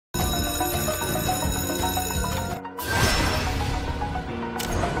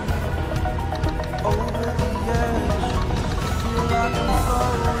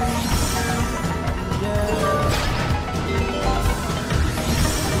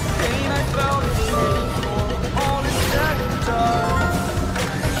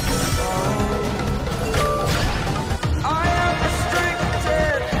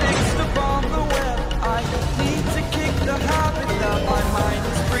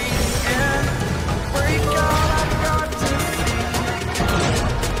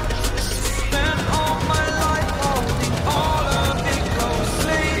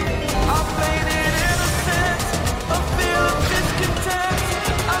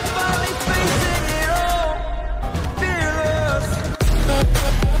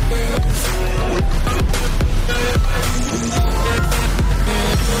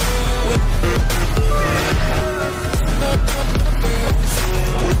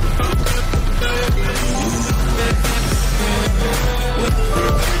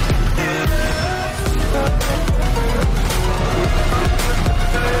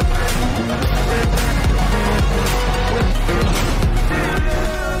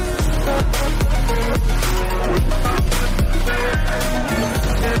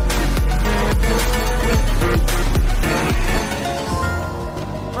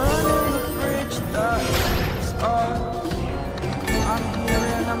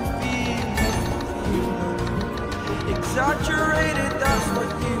Exaggerated, that's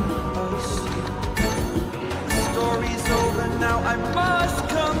what you assume. The story's over now, I must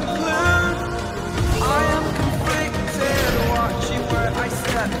conclude. I am conflicted, watching where I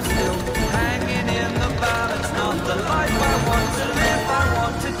step still, hanging in the balance, not the life I want to live. I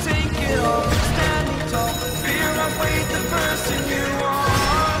want to take it all, standing tall, fear I weighed the person you are.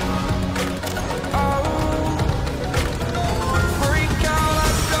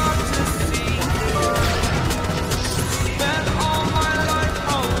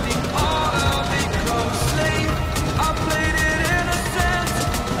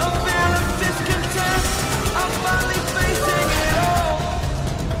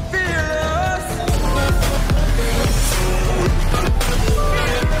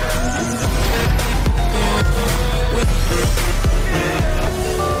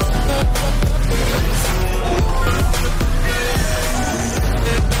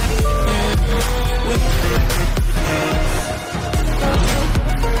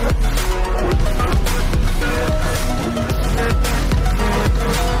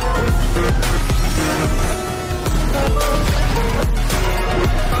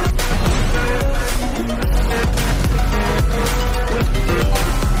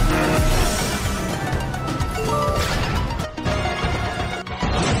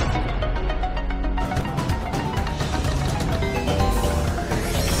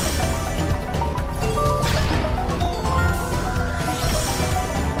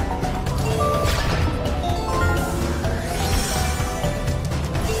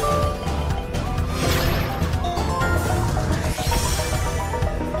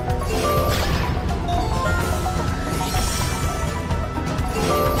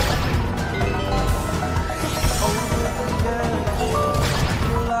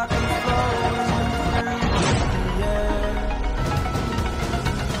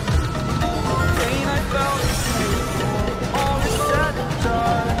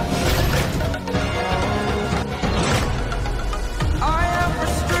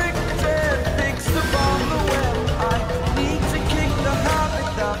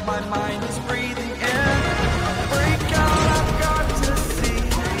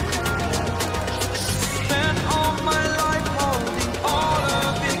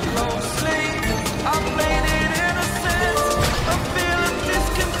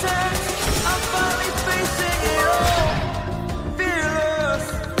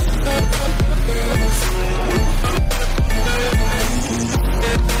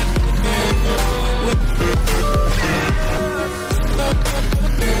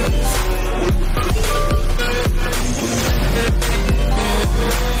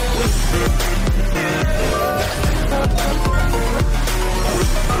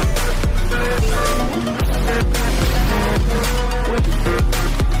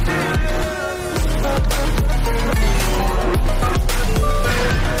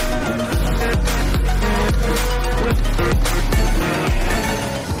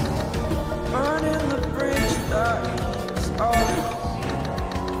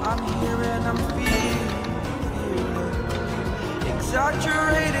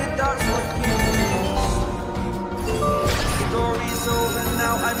 Exaggerated, that's what you know. The story's over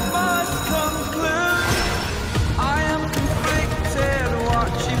now, I must conclude.